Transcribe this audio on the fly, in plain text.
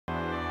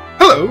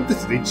Hello,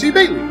 this is H.C.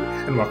 Bailey,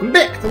 and welcome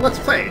back to Let's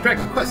Play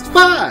Dragon Quest V!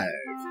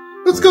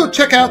 Let's go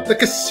check out the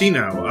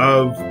Casino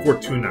of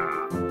Fortuna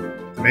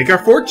to make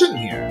our fortune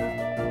here.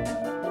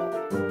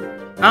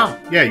 Oh,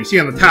 yeah, you see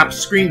on the top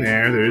screen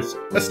there's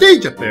a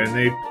stage up there, and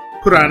they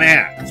put on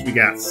acts. We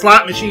got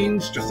slot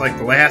machines, just like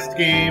the last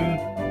game.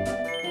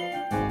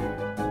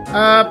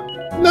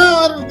 No,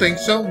 I don't think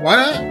so. Why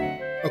not?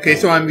 Okay,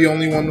 so I'm the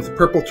only one with a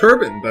purple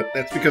turban, but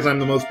that's because I'm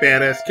the most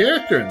badass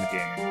character in the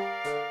game.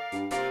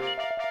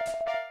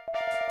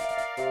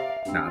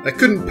 Nah, that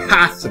couldn't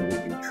possibly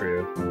be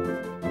true.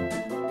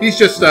 He's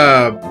just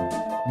a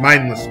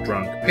mindless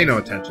drunk. Pay no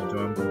attention to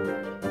him.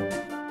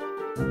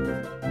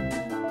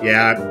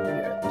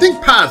 Yeah,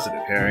 think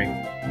positive, Harry.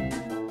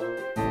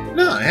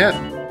 No, I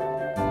haven't.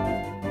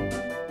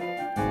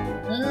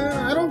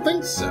 I don't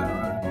think so.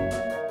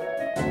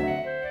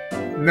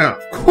 No,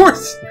 of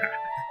course not.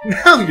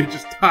 Now you're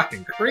just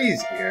talking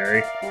crazy,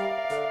 Harry.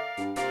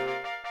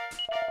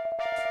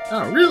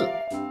 Oh, really?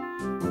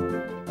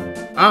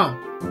 Oh.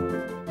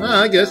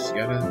 Well, I guess you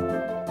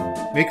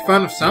gotta make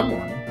fun of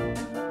someone.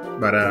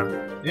 But,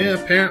 yeah,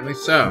 apparently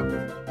so.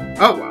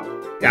 Oh, well.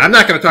 Yeah, I'm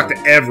not gonna talk to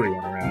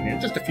everyone around here.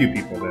 Just a few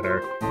people that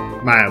are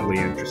mildly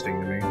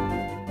interesting to me.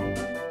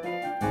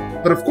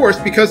 But, of course,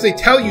 because they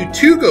tell you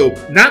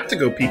not to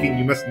go peeking,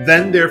 you must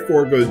then,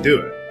 therefore, go do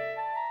it.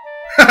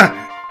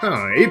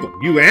 Oh, Abel,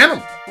 you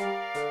animal.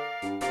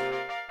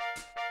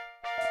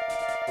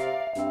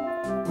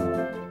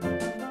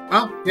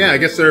 Oh, yeah, I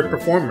guess they're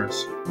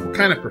performers. What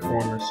kind of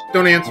performers?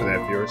 Don't answer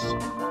that, viewers.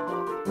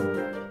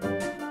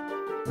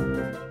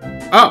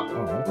 Oh,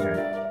 okay.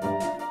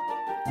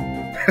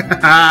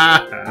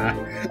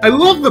 I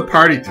love the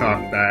party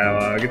talk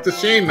dialogue. It's a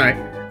shame I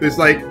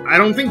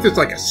don't think there's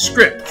like a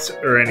script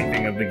or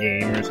anything of the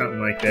game or something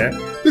like that.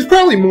 There's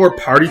probably more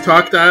party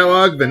talk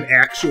dialogue than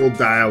actual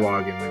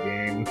dialogue in the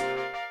game.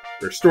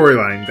 Or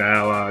storyline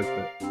dialogue,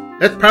 but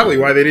that's probably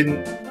why they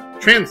didn't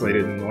translate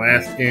it in the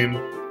last game.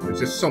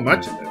 There's just so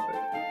much of it.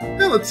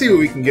 Now let's see what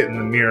we can get in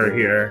the mirror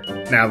here,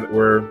 now that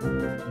we're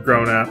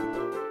grown up.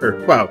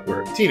 Or, well,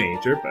 we're a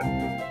teenager, but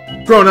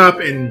grown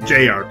up in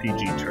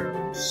JRPG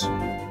terms.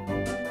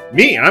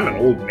 Me, I'm an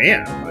old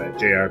man by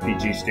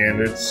JRPG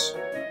standards.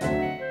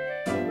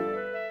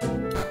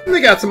 And they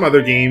got some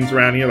other games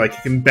around here, like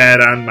you can bet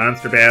on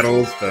monster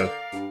battles,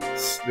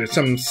 there's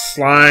some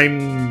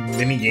slime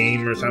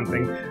mini-game or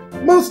something.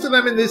 Most of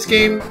them in this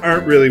game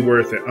aren't really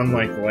worth it,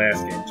 unlike the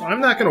last game, so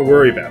I'm not going to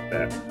worry about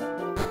that.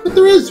 But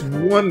there is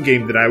one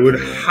game that I would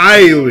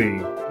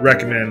highly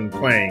recommend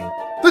playing.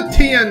 The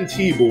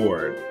TNT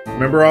board.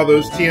 Remember all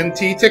those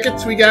TNT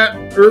tickets we got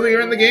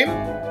earlier in the game?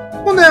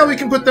 Well, now we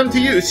can put them to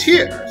use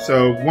here.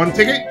 So one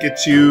ticket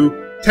gets you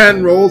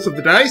 10 rolls of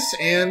the dice,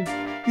 and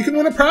you can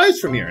win a prize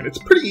from here. And it's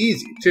pretty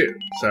easy, too.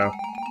 So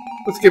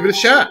let's give it a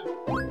shot.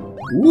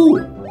 Ooh,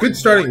 good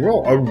starting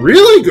roll. A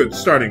really good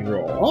starting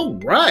roll. All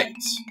right.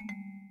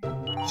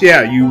 So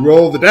yeah, you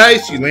roll the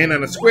dice, you land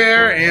on a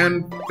square,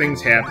 and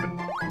things happen.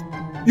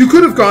 You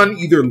could have gone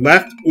either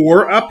left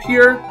or up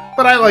here,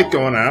 but I like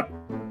going up.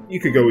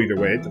 You could go either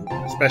way, it doesn't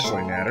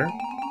especially matter.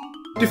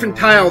 Different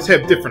tiles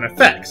have different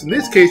effects. In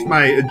this case,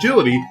 my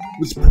agility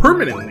was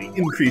permanently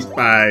increased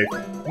by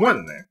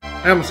 1 there.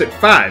 I almost said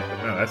 5,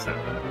 but no, that's not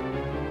right.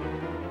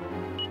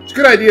 It's a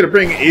good idea to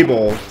bring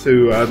Abel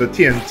to the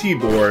TNT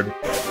board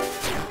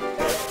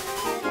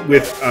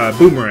with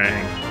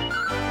Boomerang,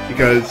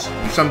 because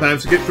you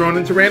sometimes get thrown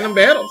into random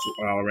battles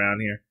while around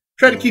here.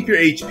 Try to keep your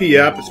HP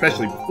up,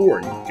 especially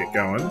before you get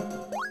going.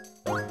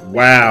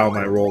 Wow,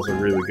 my rolls are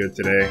really good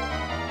today.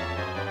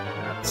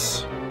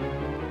 That's...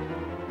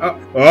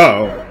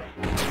 Oh.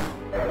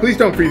 Please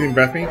don't freezing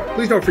breath me.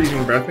 Please don't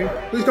freezing breath me.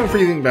 Please don't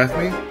freezing breath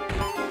me.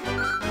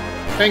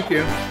 Thank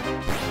you.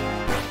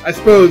 I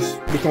suppose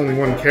with only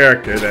one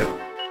character that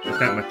there's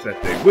not much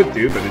that they would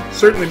do, but it'd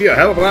certainly be a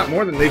hell of a lot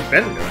more than they've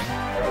been doing.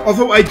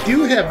 Although I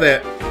do have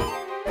that...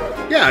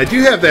 Yeah, I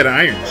do have that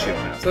iron shield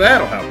now, so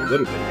that'll help a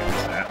little bit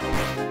against that.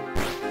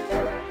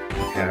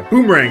 Yeah,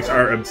 boomerangs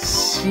are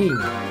obscene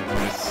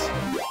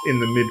in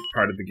the mid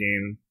part of the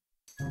game.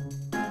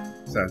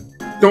 So,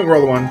 don't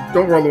roll the 1.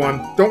 Don't roll the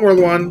 1. Don't roll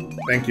the 1.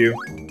 Thank you.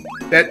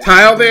 That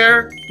tile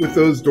there with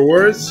those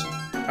doors,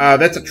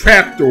 that's a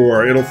trap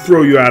door. It'll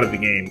throw you out of the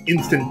game.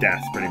 Instant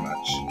death, pretty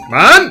much. Come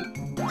on!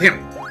 Damn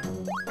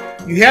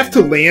it. You have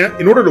to land,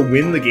 in order to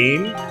win the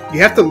game, you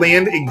have to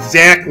land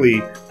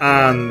exactly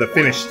on the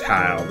finish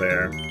tile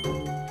there.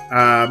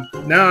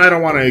 No, I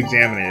don't want to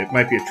examine it. It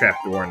might be a trap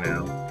door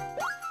now.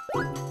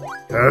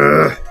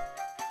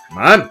 Come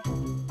on.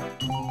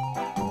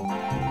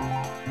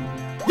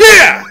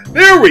 Yeah!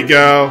 There we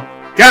go!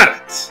 Got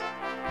it!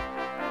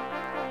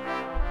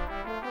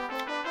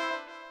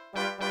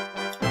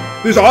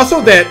 There's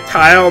also that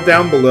tile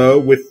down below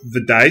with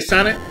the dice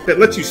on it that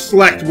lets you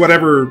select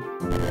whatever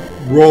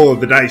roll of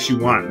the dice you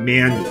want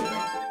manually.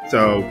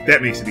 So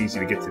that makes it easy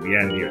to get to the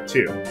end here,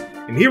 too.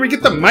 And here we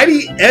get the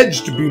Mighty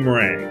Edged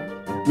Boomerang,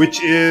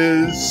 which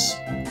is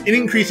an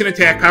increase in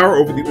attack power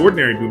over the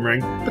ordinary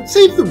boomerang, but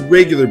save the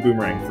regular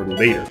boomerang for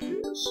later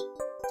viewers.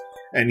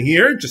 And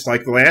here, just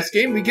like the last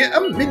game, we get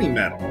a mini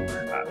medal.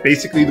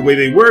 Basically, the way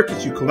they work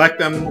is you collect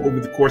them over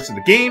the course of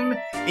the game,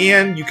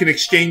 and you can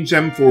exchange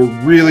them for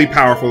really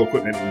powerful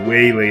equipment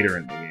way later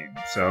in the game.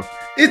 So,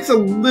 it's a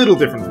little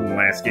different from the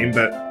last game,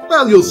 but,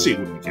 well, you'll see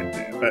when we get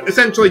there. But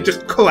essentially,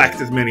 just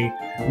collect as many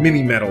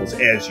mini medals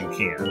as you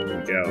can when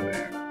you go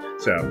there.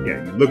 So,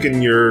 yeah, you look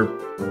in your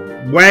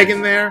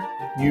wagon there,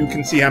 you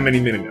can see how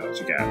many mini medals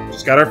you got. We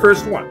just got our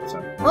first one,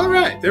 so,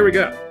 alright, there we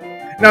go.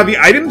 Now, the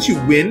items you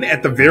win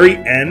at the very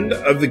end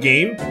of the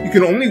game, you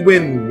can only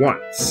win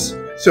once.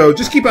 So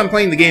just keep on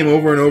playing the game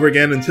over and over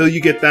again until you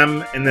get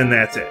them, and then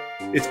that's it.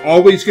 It's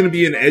always going to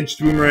be an edged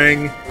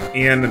boomerang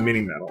and a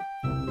mini medal.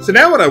 So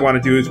now what I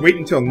want to do is wait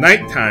until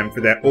nighttime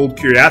for that old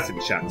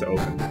curiosity shop to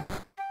open.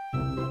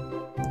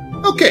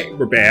 Okay,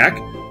 we're back.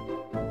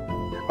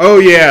 Oh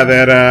yeah,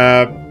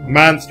 that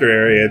monster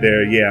area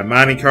there. Yeah,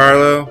 Monte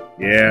Carlo.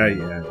 Yeah.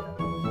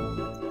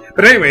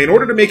 But anyway, in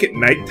order to make it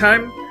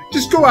nighttime,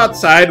 just go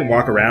outside and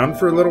walk around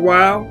for a little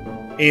while,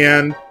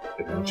 and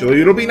eventually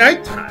it'll be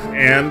nighttime,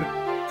 and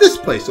this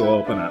place will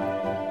open up.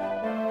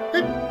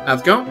 Hey,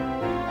 how's it going?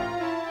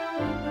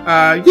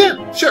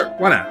 Yeah, sure,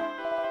 why not?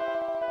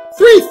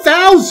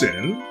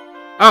 3,000?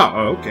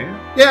 Oh, okay.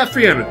 Yeah,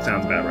 300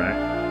 sounds about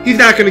right. He's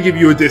not going to give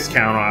you a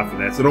discount off of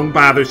that, so don't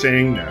bother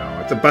saying no.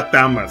 It's a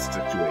butt-down-must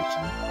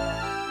situation.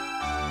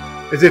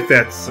 As if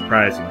that's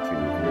surprising to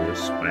you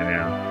viewers by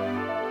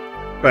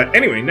now. But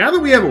anyway, now that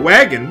we have a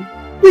wagon,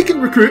 we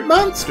can recruit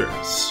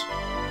monsters.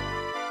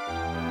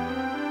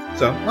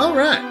 So,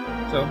 alright.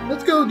 So,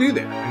 let's go do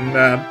that,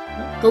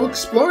 and go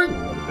exploring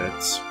a little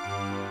bit.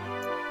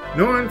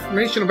 No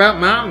information about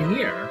Mountain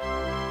here.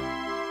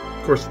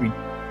 Of course, we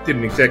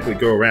didn't exactly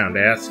go around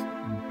asking,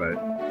 but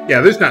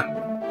yeah, there's nothing.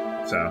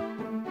 So,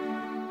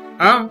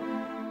 oh,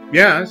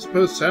 yeah, I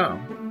suppose so.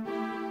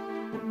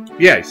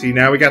 Yeah, you see,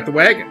 now we got the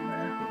wagon there.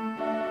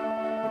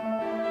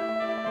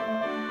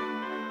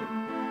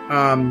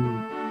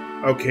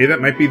 Okay, that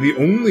might be the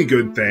only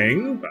good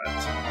thing, but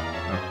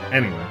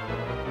anyway.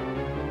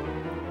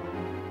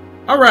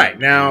 Alright,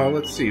 now,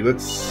 let's see,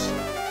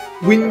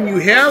 when you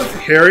have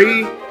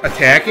Harry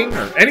attacking,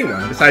 or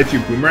anyone besides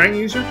your boomerang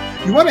user,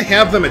 you want to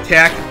have them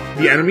attack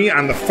the enemy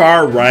on the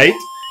far right,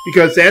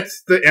 because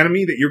that's the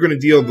enemy that you're going to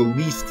deal the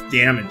least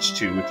damage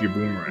to with your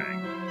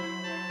boomerang.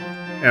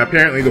 Now,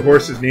 apparently the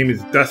horse's name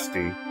is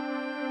Dusty.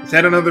 Is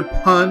that another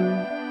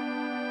pun?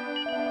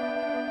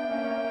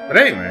 But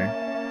anyway.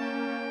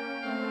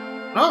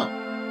 Oh.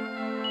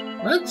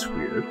 That's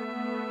weird.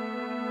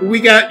 We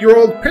got your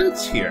old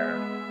prince here.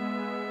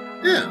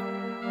 Yeah.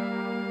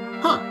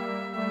 Huh.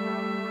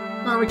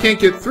 Well, we can't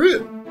get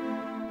through.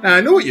 Now,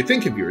 I know what you're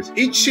thinking, viewers.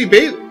 H.C.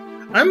 Bailey.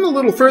 I'm a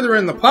little further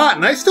in the plot,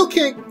 and I still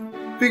can't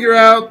figure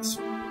out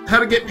how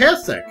to get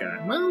past that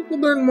guy. Well, we'll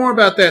learn more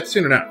about that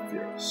soon enough,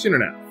 viewers. Soon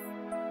enough.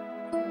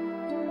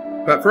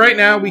 But for right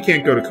now, we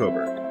can't go to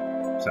Coburg.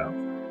 So.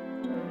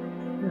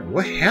 Yeah,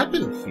 what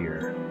happened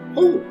here?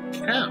 Holy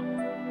cow.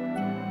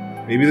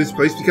 Maybe this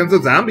place becomes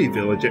a zombie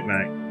village at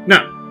night.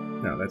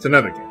 No, that's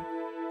another game.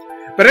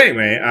 But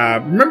anyway,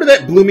 remember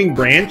that blooming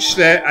branch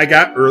that I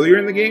got earlier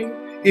in the game?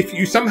 If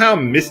you somehow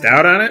missed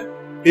out on it,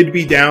 it'd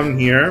be down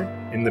here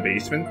in the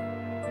basement.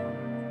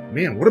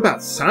 Man, what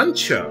about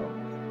Sancho?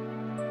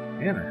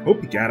 Man, I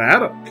hope he got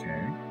out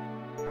okay.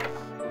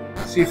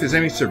 Let's see if there's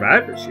any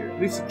survivors here. At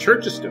least the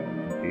church is still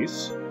in one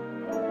piece.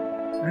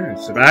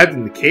 Survived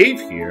in the cave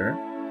here.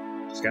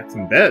 Just got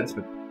some beds,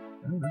 but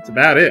that's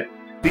about it.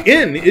 The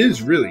inn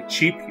is really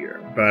cheap here,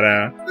 but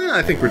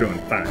I think we're doing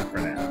fine for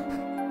now.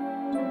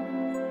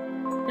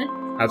 Okay,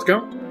 how's it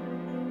going?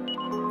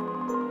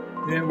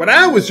 Yeah, when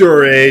I was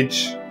your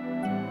age...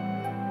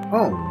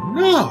 Oh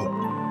no!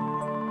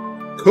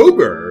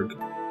 Coburg?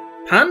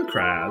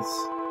 Pancras?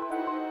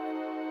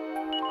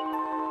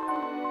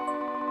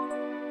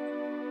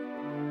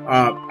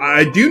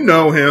 I do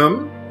know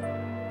him.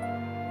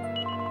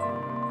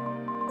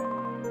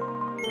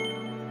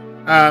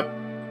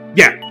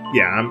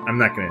 Yeah, I'm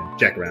not gonna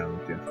jack around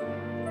with you.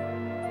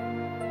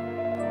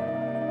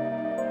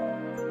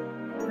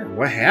 Man,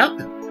 what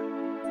happened?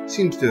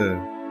 Seems to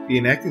be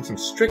enacting some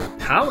strict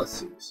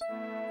policies.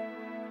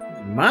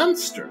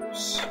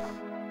 Monsters.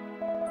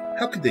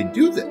 How could they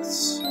do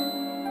this?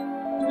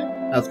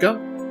 How's it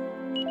going?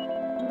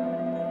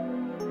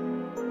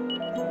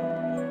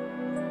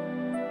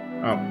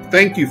 Oh,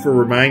 thank you for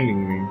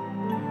reminding me.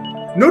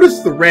 Notice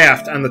the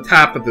raft on the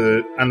top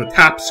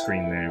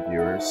screen there,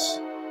 viewers.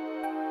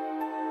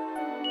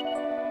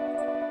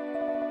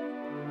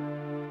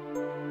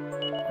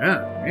 Oh,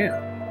 man.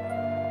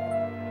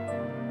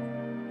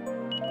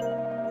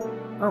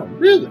 Oh,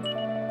 really?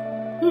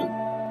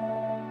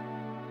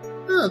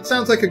 Oh, it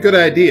sounds like a good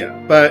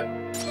idea, but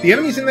the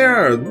enemies in there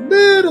are a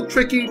little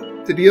tricky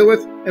to deal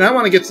with, and I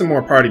want to get some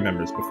more party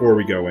members before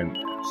we go in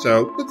there.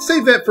 So let's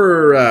save that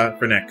for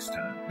next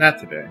time, not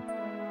today.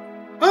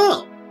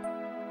 Oh,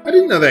 I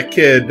didn't know that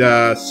kid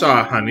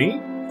saw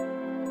honey.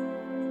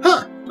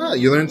 Huh, well,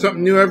 you learn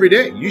something new every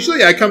day.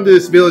 Usually I come to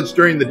this village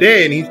during the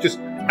day, and he's just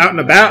out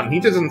and about, and he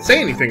doesn't say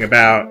anything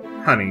about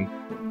honey.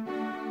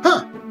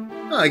 Huh,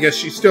 well, I guess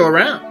she's still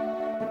around.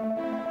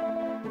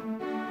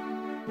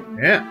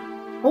 Yeah.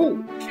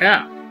 Holy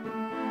cow.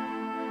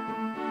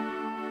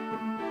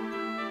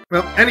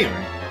 Well,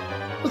 anyway,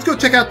 let's go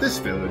check out this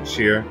village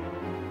here.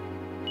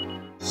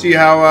 See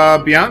how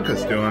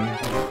Bianca's doing.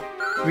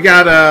 We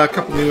got a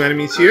couple new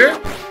enemies here.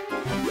 Not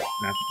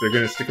that they're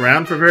going to stick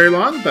around for very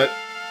long, but,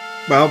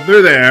 well,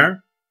 they're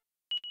there.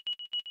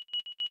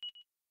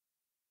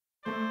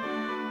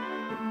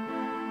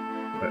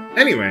 But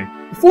anyway,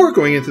 before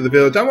going into the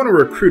village, I want to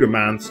recruit a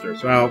monster,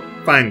 so I'll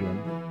find one.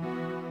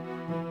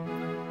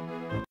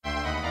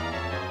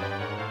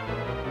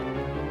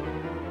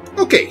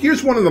 Okay,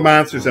 here's one of the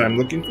monsters that I'm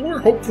looking for.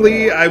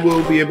 Hopefully, I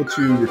will be able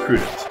to recruit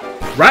it.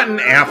 Rotten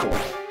Apple.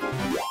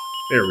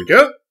 There we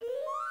go.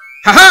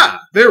 Haha!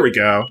 There we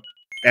go.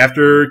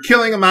 After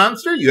killing a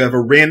monster, you have a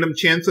random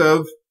chance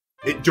of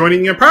it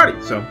joining your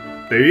party. So,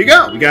 there you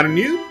go. We got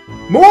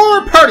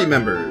more party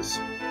members.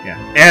 Yeah,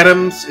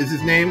 Adams is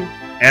his name.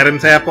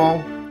 Adam's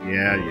Apple.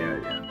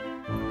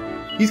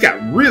 Yeah. He's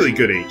got really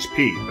good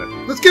HP, but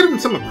let's get him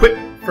some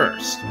equipment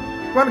first.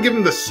 I want to give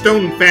him the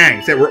stone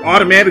fangs that were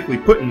automatically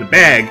put in the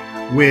bag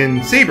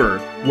when Saber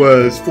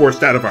was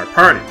forced out of our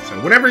party.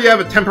 So whenever you have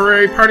a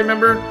temporary party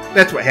member,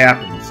 that's what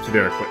happens to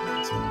their equipment.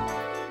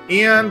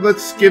 And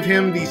let's give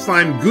him the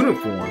slime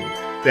Guniform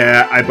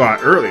that I bought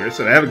earlier,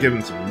 so that'll give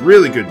him some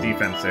really good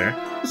defense there.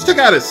 Let's check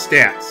out his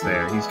stats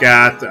there. He's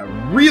got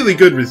really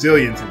good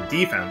resilience and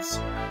defense,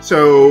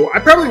 so I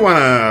probably want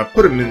to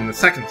put him in the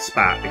second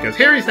spot because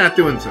Harry's not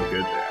doing so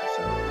good there.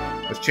 So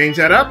let's change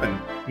that up, and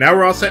now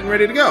we're all set and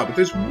ready to go. But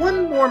there's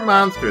one more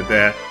monster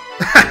that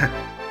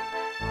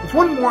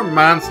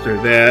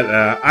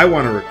I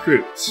want to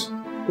recruit.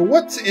 But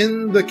what's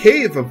in the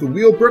cave of the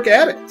Wheelbrook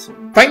Addict?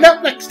 Find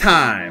out next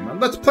time on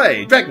Let's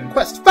Play Dragon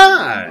Quest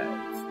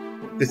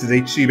V! This is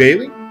H.C.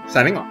 Bailey,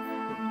 signing off.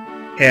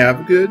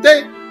 Have a good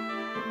day!